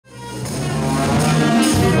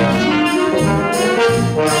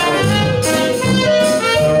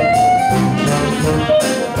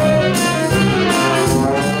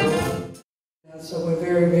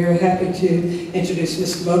introduce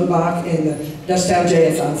Mr. Modenbach and the Dutchtown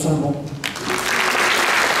Jazz Ensemble.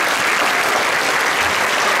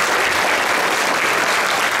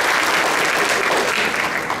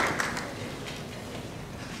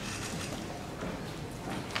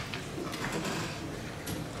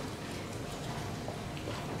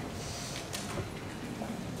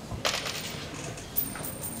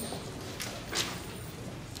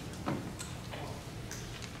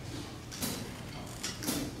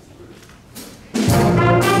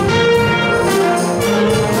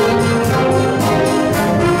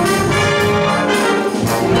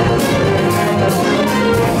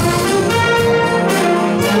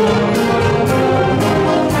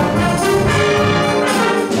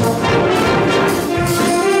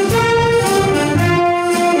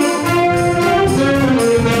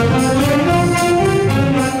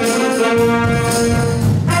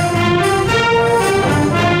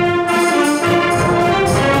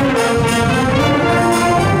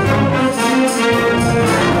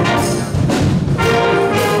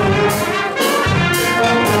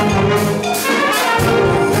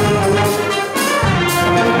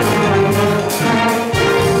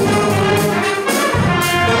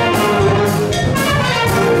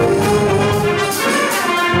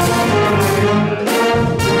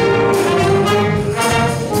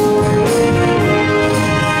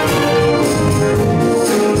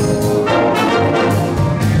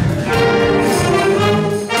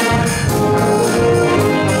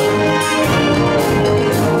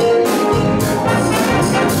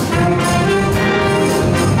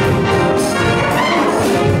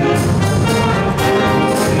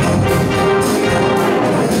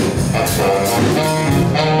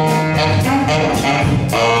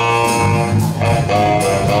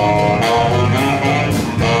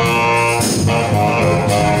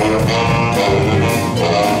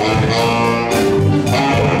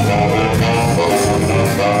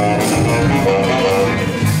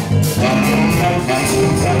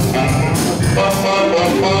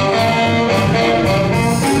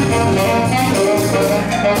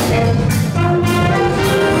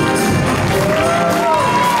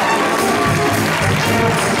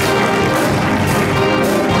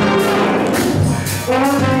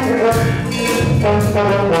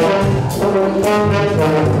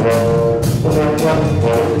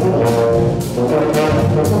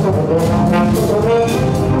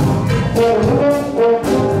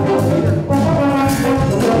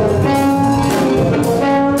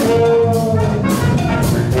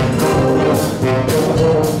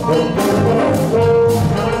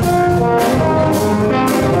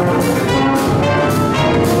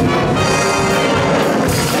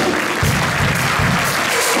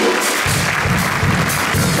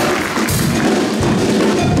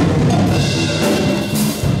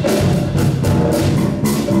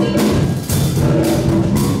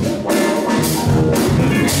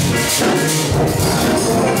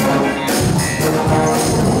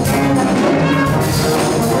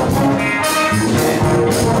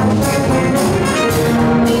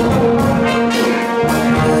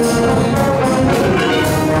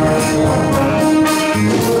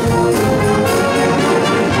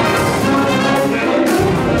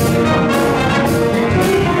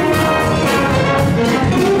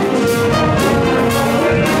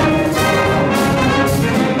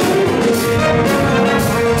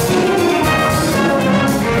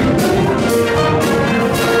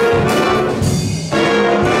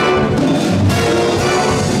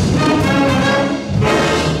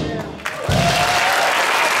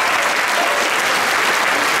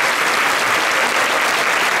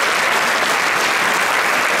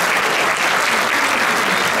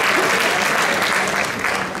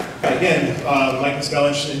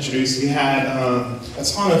 Introduced. We had a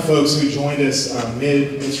ton of folks who joined us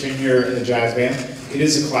midstream here in the jazz band. It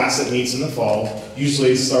is a class that meets in the fall,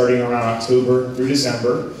 usually starting around October through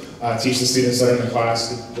December. Teach the students that are in the class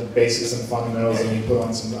the basics and the fundamentals, and we put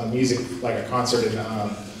on some music, like a concert in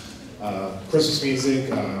Christmas music.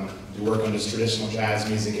 We work on just traditional jazz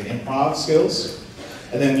music and improv skills.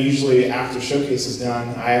 And then usually after showcase is done,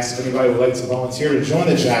 I ask if anybody would like to volunteer to join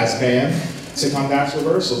the jazz band to come back to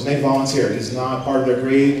rehearsals. And they volunteer. It is not part of their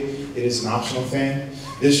grade. It is an optional thing.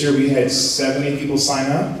 This year we had 70 people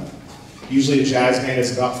sign up. Usually a jazz band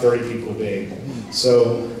is about 30 people big.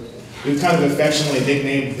 So we've kind of affectionately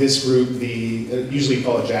nicknamed this group usually we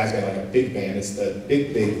call it jazz band, like a big band. It's the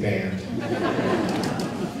big, big band.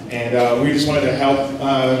 And we just wanted to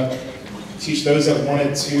help teach those that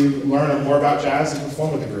wanted to learn more about jazz and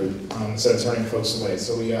perform with the group instead of turning folks away.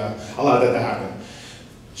 So we allowed that to happen.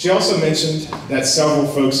 She also mentioned that several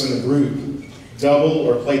folks in the group double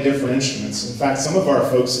or play different instruments. In fact, some of our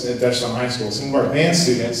folks at Dutchtown High School, some of our band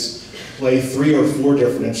students play 3 or 4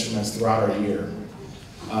 different instruments throughout our year.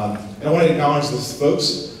 And I want to acknowledge those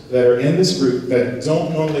folks that are in this group that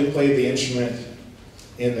don't normally play the instrument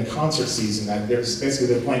in the concert season. That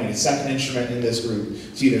they're playing a second instrument in this group.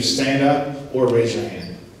 So either stand up or raise your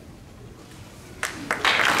hand.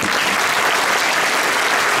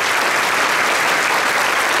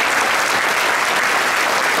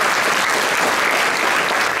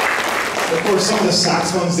 Of course, some of the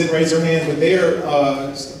saxophones didn't raise their hand, but they are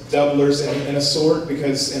doublers in a sort,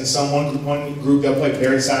 because in one group they'll play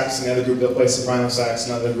bari sax, in the other group they'll play soprano sax,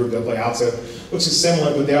 in another group they'll play alto, which is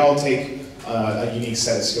similar, but they all take a unique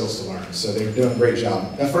set of skills to learn. So they're doing a great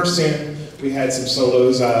job. That first tune, we had some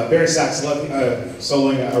solos. Bari sax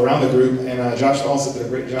soloing around the group, and Josh also did a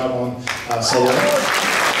great job on soloing.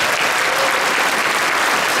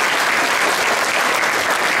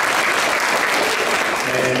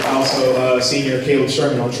 And also senior Caleb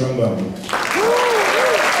Sherman on trombone.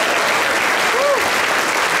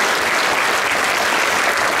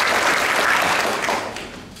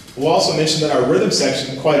 We'll also mention that our rhythm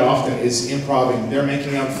section quite often is improvising. They're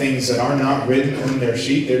making up things that are not written on their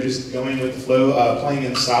sheet. They're just going with the flow, playing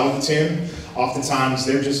in the style of the tune. Oftentimes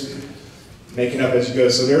they're just making up as you go.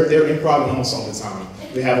 So they're improvising almost all the time.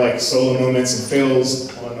 We have like solo moments and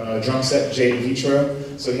fills on a drum set, Jay Vitro.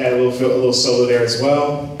 So he had a little solo there as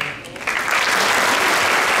well.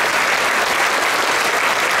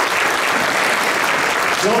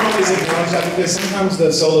 Don't always acknowledge that, because sometimes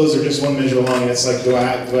the solos are just one measure long, and it's like, do I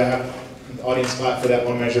have the audience clap for that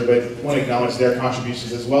one measure? But I want to acknowledge their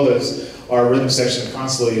contributions, as well as our rhythm section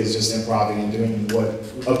constantly is just improvising and doing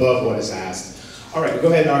above what is asked. All right, we'll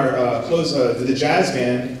go ahead and close the jazz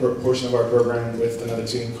band portion of our program with another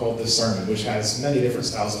tune called "The Sherman," which has many different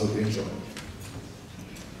styles. I hope you enjoy.